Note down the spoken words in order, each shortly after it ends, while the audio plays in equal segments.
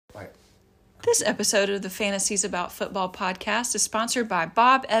This episode of the Fantasies About Football podcast is sponsored by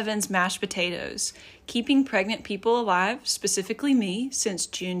Bob Evans Mashed Potatoes, keeping pregnant people alive, specifically me, since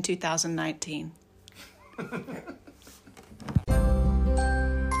June 2019.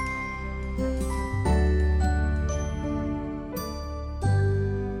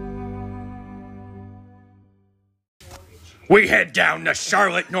 We head down to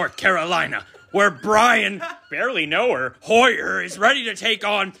Charlotte, North Carolina, where Brian, barely know her, Hoyer is ready to take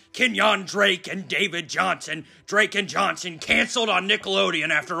on Kenyon Drake and David Johnson. Drake and Johnson canceled on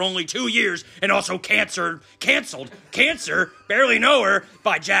Nickelodeon after only 2 years, and also canceled, barely know her,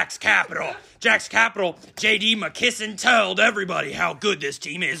 by Jack's Capital. Jack's Capital, J.D. McKisson told everybody how good this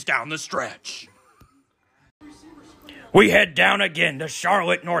team is down the stretch. We head down again to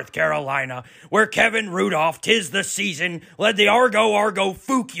Charlotte, North Carolina, where Kevin Rudolph, 'tis the season, led the Argo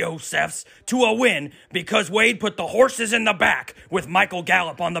Fook Yosefs to a win because Wade put the horses in the back with Michael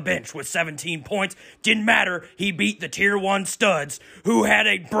Gallup on the bench with 17 points. Didn't matter, he beat the Tier 1 studs, who had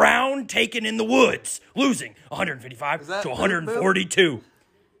a Brown taken in the woods, losing 155 to 142.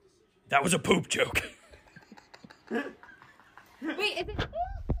 That was a poop joke. Wait, is it...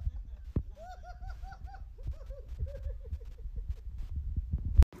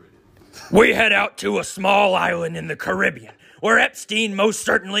 We head out to a small island in the Caribbean, where Epstein most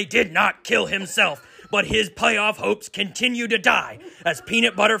certainly did not kill himself, but his playoff hopes continue to die, as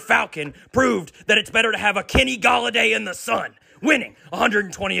Peanut Butter Falcon proved that it's better to have a Kenny Golladay in the sun, winning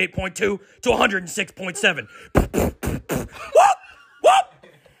 128.2 to 106.7. Whoop! Whoop!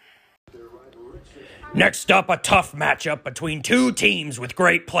 Next up, a tough matchup between two teams with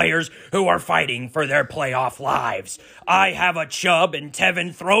great players who are fighting for their playoff lives. I have a Chubb, and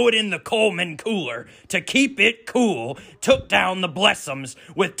Tevin throw it in the Coleman cooler to keep it cool, took down the Blessums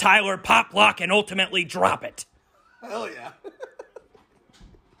with Tyler Poplock and ultimately drop it. Hell yeah.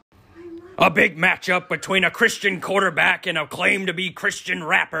 A big matchup between a Christian quarterback and a claim-to-be Christian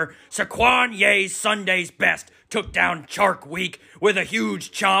rapper. Saquon Ye's Sunday's best took down Chark Week with a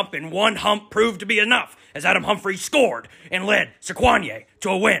huge chomp, and one hump proved to be enough as Adam Humphrey scored and led Saquon Ye to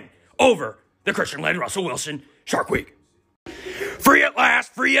a win over the Christian-led Russell Wilson Shark Week. Free at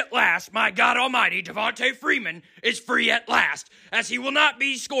last, my God almighty, Devontae Freeman is free at last, as he will not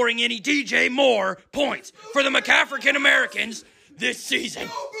be scoring any DJ Moore points for the McAfrican Americans this season.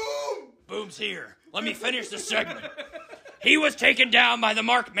 Boom's here. Let me finish the segment. He was taken down by the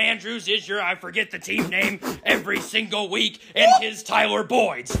Mark Mandrews, I forget the team name, every single week, and his Tyler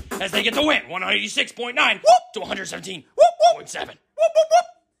Boyds, as they get the win, 186.9 to 117.7.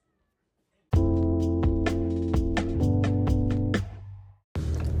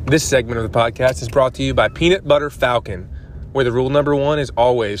 This segment of the podcast is brought to you by Peanut Butter Falcon, where the rule number one is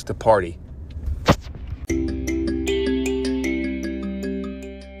always to party.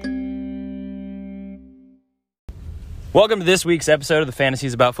 Welcome to this week's episode of the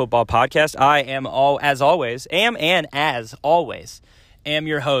Fantasies About Football podcast. I am as always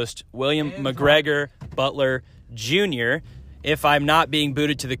your host, William McGregor Butler Jr., if I'm not being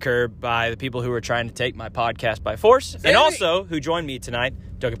booted to the curb by the people who are trying to take my podcast by force, and also who joined me tonight,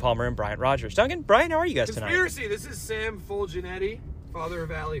 Duncan Palmer and Bryant Rogers. Duncan, Bryant, how are you guys tonight? Conspiracy, this is Sam Fulgenetti, father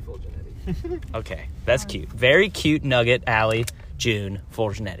of Allie Fulgenetti. Okay, that's cute. Very cute nugget, Allie June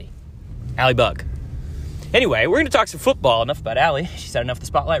Fulgenetti. Allie Bug. Anyway, we're going to talk some football. Enough about Allie. She's had enough of the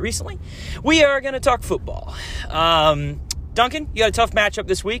spotlight recently. We are going to talk football. Duncan, you got a tough matchup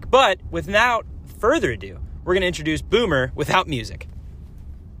this week, but without further ado, we're going to introduce Boomer without music.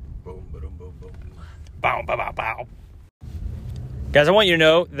 Boom, boom, boom, boom. Bow, bow, bow, bow. Guys, I want you to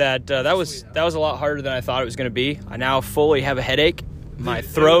know that that was a lot harder than I thought it was going to be. I now fully have a headache. My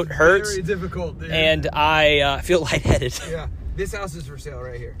throat hurts. Very difficult, dude. And I feel lightheaded. Yeah. This house is for sale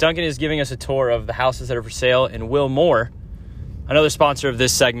right here. Duncan is giving us a tour of the houses that are for sale in Wilmore, another sponsor of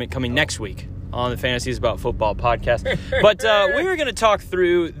this segment coming next week on the Fantasies About Football podcast. But we are going to talk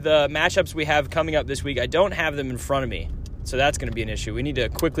through the matchups we have coming up this week. I don't have them in front of me, so that's going to be an issue. We need to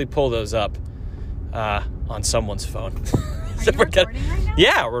quickly pull those up on someone's phone. Are you recording right now?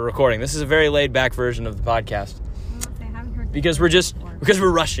 Yeah, we're recording. This is a very laid-back version of the podcast. I haven't heard Because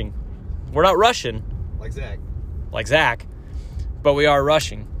we're rushing. We're not rushing Like Zach, but we are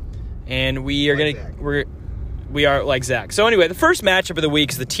rushing. And we are Like we are like Zach. So anyway, the first matchup of the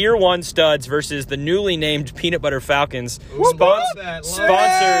week is the Tier 1 Studs versus the newly named Peanut Butter Falcons.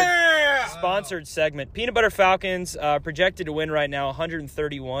 Sponsored segment. Peanut Butter Falcons projected to win right now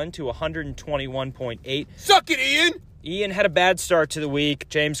 131 to 121.8. Suck it, Ian! Ian had a bad start to the week.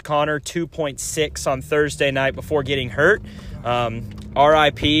 James Conner, 2.6 on Thursday night before getting hurt.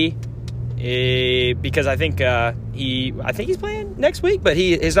 RIP, because I think I think he's playing next week, but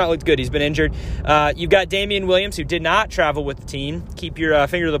he has not looked good. He's been injured. You've got Damian Williams, who did not travel with the team. Keep your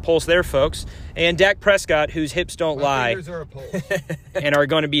finger to the pulse there, folks. And Dak Prescott, whose hips don't lie. Fingers are a pulse. And are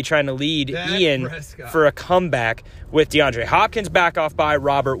going to be trying to lead Dak Ian Prescott. for a comeback with DeAndre Hopkins back off by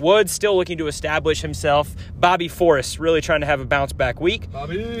Robert Woods, still looking to establish himself. Bobby Forrest really trying to have a bounce-back week.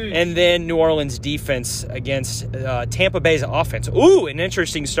 Bobby. And then New Orleans defense against Tampa Bay's offense. Ooh, an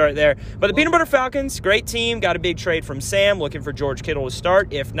interesting start there. But the Peanut Butter Falcons, great team. Got a big trade from Sam, looking for George Kittle to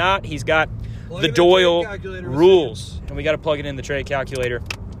start. If not, he's got Plug the in the Doyle trade calculator with rules. And we got to plug it in the trade calculator,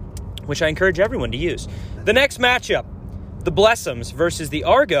 which I encourage everyone to use. The next matchup, the Blessums versus the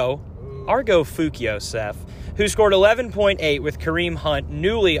Argo Fukiosef, who scored 11.8 with Kareem Hunt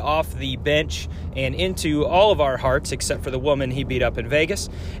newly off the bench and into all of our hearts, except for the woman he beat up in Vegas.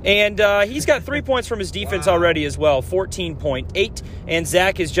 And he's got 3 points from his defense already as well, 14.8. And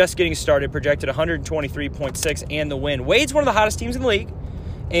Zach is just getting started, projected 123.6 and the win. Wade's one of the hottest teams in the league,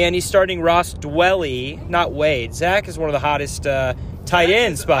 and he's starting Ross Dwelley, not Wade. Zach is one of the hottest tight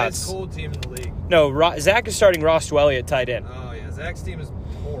end spots. Ice cold team in the league. No, Zach is starting Ross Dwelley at tight end. Oh yeah, Zach's team is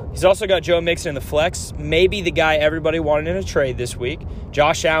horrible. He's also got Joe Mixon in the flex, maybe the guy everybody wanted in a trade this week.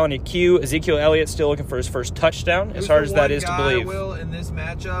 Josh Allen at Q. Ezekiel Elliott still looking for his first touchdown, as hard as that is to believe. Will in this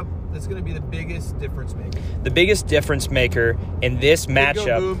matchup, that's going to be the biggest difference maker. The biggest difference maker in this matchup Could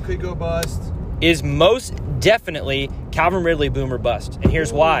go boom, could go bust. is most definitely Calvin Ridley boom or bust. And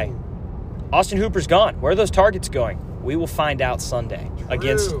here's why. Austin Hooper's gone. Where are those targets going? We will find out Sunday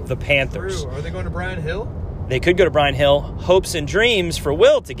against the Panthers. True. Are they going to Brian Hill? They could go to Brian Hill. Hopes and dreams for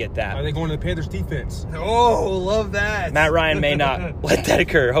Will to get that. Are they going to the Panthers defense? Oh, love that. Matt Ryan may not let that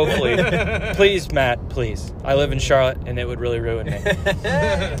occur, hopefully. Please, Matt, please. I live in Charlotte, and it would really ruin me.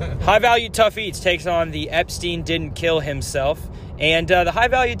 High Value Tough Eats takes on the Epstein Didn't Kill Himself. And the High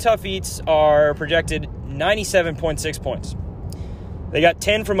Value Tough Eats are projected 97.6 points. They got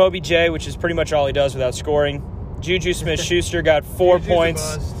 10 from OBJ, which is pretty much all he does without scoring. Juju Smith-Schuster got 4 Juju's a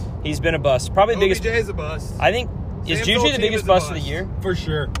points. bust. He's been a bust. Probably the biggest. OBJ's a bust. I think, is Sam's Juju whole the team biggest is a bust of the bust. year? For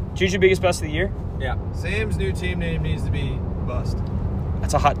sure. Juju biggest bust of the year? Yeah. Sam's new team name needs to be bust.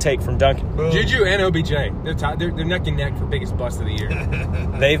 That's a hot take from Duncan. Boom. Juju and OBJ, they're neck and neck for biggest bust of the year.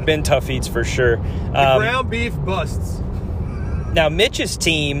 They've been tough eats for sure. Ground beef busts. Now, Mitch's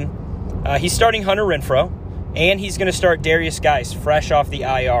team, he's starting Hunter Renfrow, and he's going to start Darius Geis fresh off the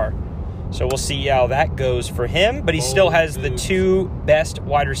IR. So we'll see how that goes for him. But he still has the two best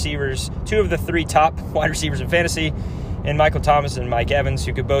wide receivers, two of the three top wide receivers in fantasy, and Michael Thomas and Mike Evans,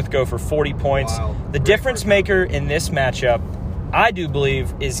 who could both go for 40 points. Wow. The difference maker in this matchup, I do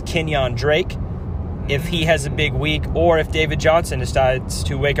believe, is Kenyon Drake. If he has a big week, or if David Johnson decides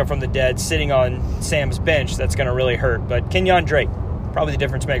to wake up from the dead sitting on Sam's bench, that's going to really hurt. But Kenyon Drake, probably the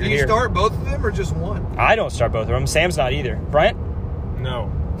difference maker Do you here. start both of them or just one? I don't start both of them. Sam's not either. Bryant? No.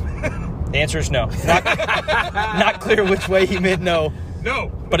 The answer is no. Not clear which way he meant no, No.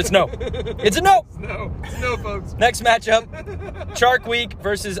 but it's no. It's a no. No. It's no, folks. Next matchup, Chark Week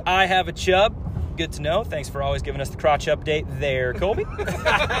versus I Have a Chub. Good to know. Thanks for always giving us the crotch update there, Colby.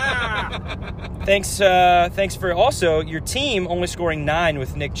 Thanks for also your team only scoring 9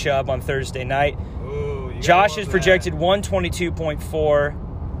 with Nick Chubb on Thursday night. Ooh, you Josh gotta is love projected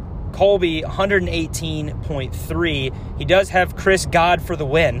 122.4. Colby 118.3. He does have Chris God for the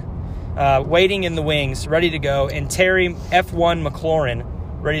win, waiting in the wings, ready to go, and Terry F1 McLaurin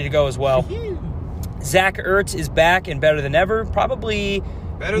ready to go as well. Zach Ertz is back and better than ever. Probably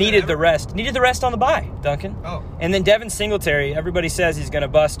Better than needed ever? the rest. Needed the rest on the bye, Duncan. Oh. And then Devin Singletary, everybody says he's going to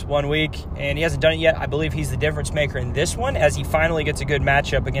bust 1 week, and he hasn't done it yet. I believe he's the difference maker in this one, as he finally gets a good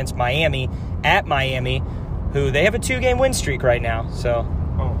matchup against Miami, at Miami, who they have a 2-game win streak right now. So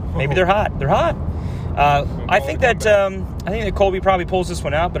maybe they're hot. They're hot. I think that Colby probably pulls this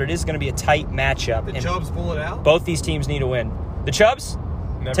one out, but it is going to be a tight matchup. The and Chubbs pull it out? both these teams need a win. The Chubbs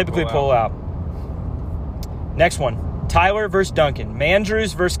Never typically pull out. Next one. Tyler versus Duncan.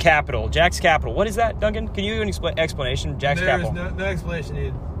 Mandrews versus Capital. Jack's Capital. What is that, Duncan? Can you give an explanation? Jack's There's Capital. no explanation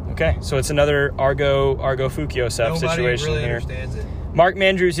needed. Okay, so it's another Argo Fukiosef Nobody situation really here. understands it. Mark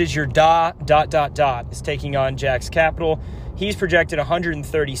Mandrews is your is taking on Jack's Capital. He's projected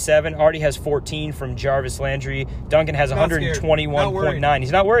 137. Already has 14 from Jarvis Landry. Duncan has Not scared. Not 121.9. worried.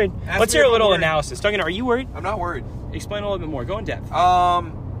 He's not worried. Ask Let's me hear a if I'm little worried. analysis. Duncan, are you worried? I'm not worried. Explain a little bit more. Go in depth.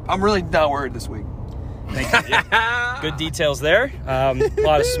 I'm really not worried this week. Good details there. A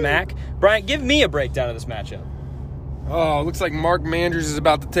lot of smack. Brian, give me a breakdown of this matchup. Oh, looks like Mark Mandrews is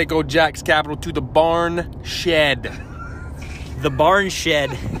about to take old Jack's Capital to the barn shed. The barn shed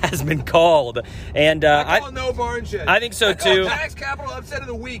has been called, and I call it no barn shed. I think so too. Jack's Capital upset of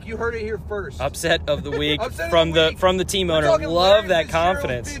the week. You heard it here first. Upset of the week Upset of from the the week. from the team We're owner. talking Love Larry that Fitzgerald,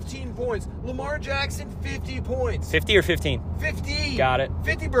 confidence. 15 points. Lamar Jackson, 50 points. 50 or 15? 50. Got it.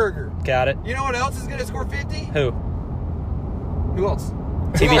 50 burger. Got it. You know what else is going to score 50? Who? Who else?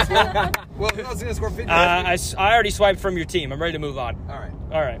 TV. Well, who else is going to score 50? I already swiped from your team. I'm ready to move on.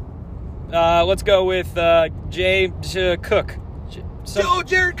 All right. Let's go with Jay Cook.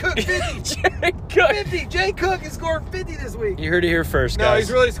 Jared Cook, 50. Jared Cook. 50. Jay Cook is scoring 50 this week. You heard it here first, No, guys.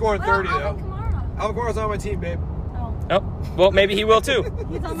 he's really scoring 30, Alvin though. Kamara. Alvin Kamara's on my team, babe. Oh, well, maybe he will too.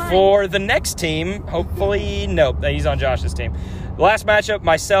 He's on mine. For the next team, hopefully, nope, he's on Josh's team. The last matchup,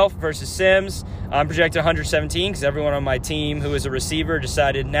 myself versus Sims. I'm projected 117 because everyone on my team who is a receiver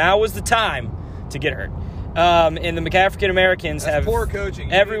decided now was the time to get hurt. And the McAfrican Americans That's have poor coaching.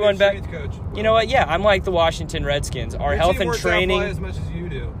 You everyone need a back. good coach. You know what? Yeah, I'm like the Washington Redskins. Our Your health team and works out training. probably as much as you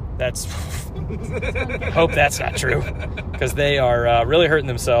do. That's. Hope that's not true, because they are really hurting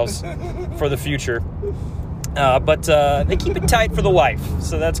themselves for the future. But they keep it tight for the wife,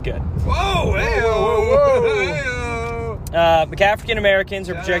 so that's good. Whoa, hey-o, McAfrican Americans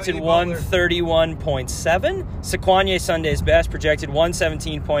are Shout out projected E. Butler. 131.7. Saquonye Sunday's best projected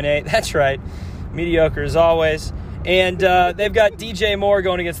 117.8. That's right, mediocre as always. And they've got DJ Moore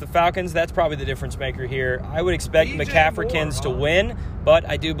going against the Falcons. That's probably the difference maker here. I would expect DJ McAfricans Moore, to win, but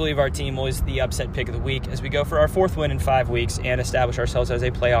I do believe our team was the upset pick of the week as we go for our fourth win in 5 weeks and establish ourselves as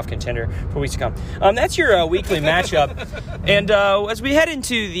a playoff contender for weeks to come. That's your weekly matchup. And as we head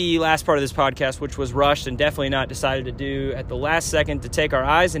into the last part of this podcast, which was rushed and definitely not decided to do at the last second to take our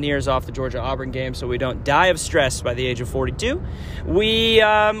eyes and ears off the Georgia-Auburn game so we don't die of stress by the age of 42, we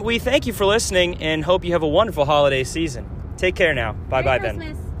thank you for listening and hope you have a wonderful holiday season. Take care now. Bye-bye then.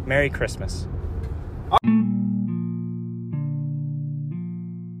 Christmas. Merry Christmas.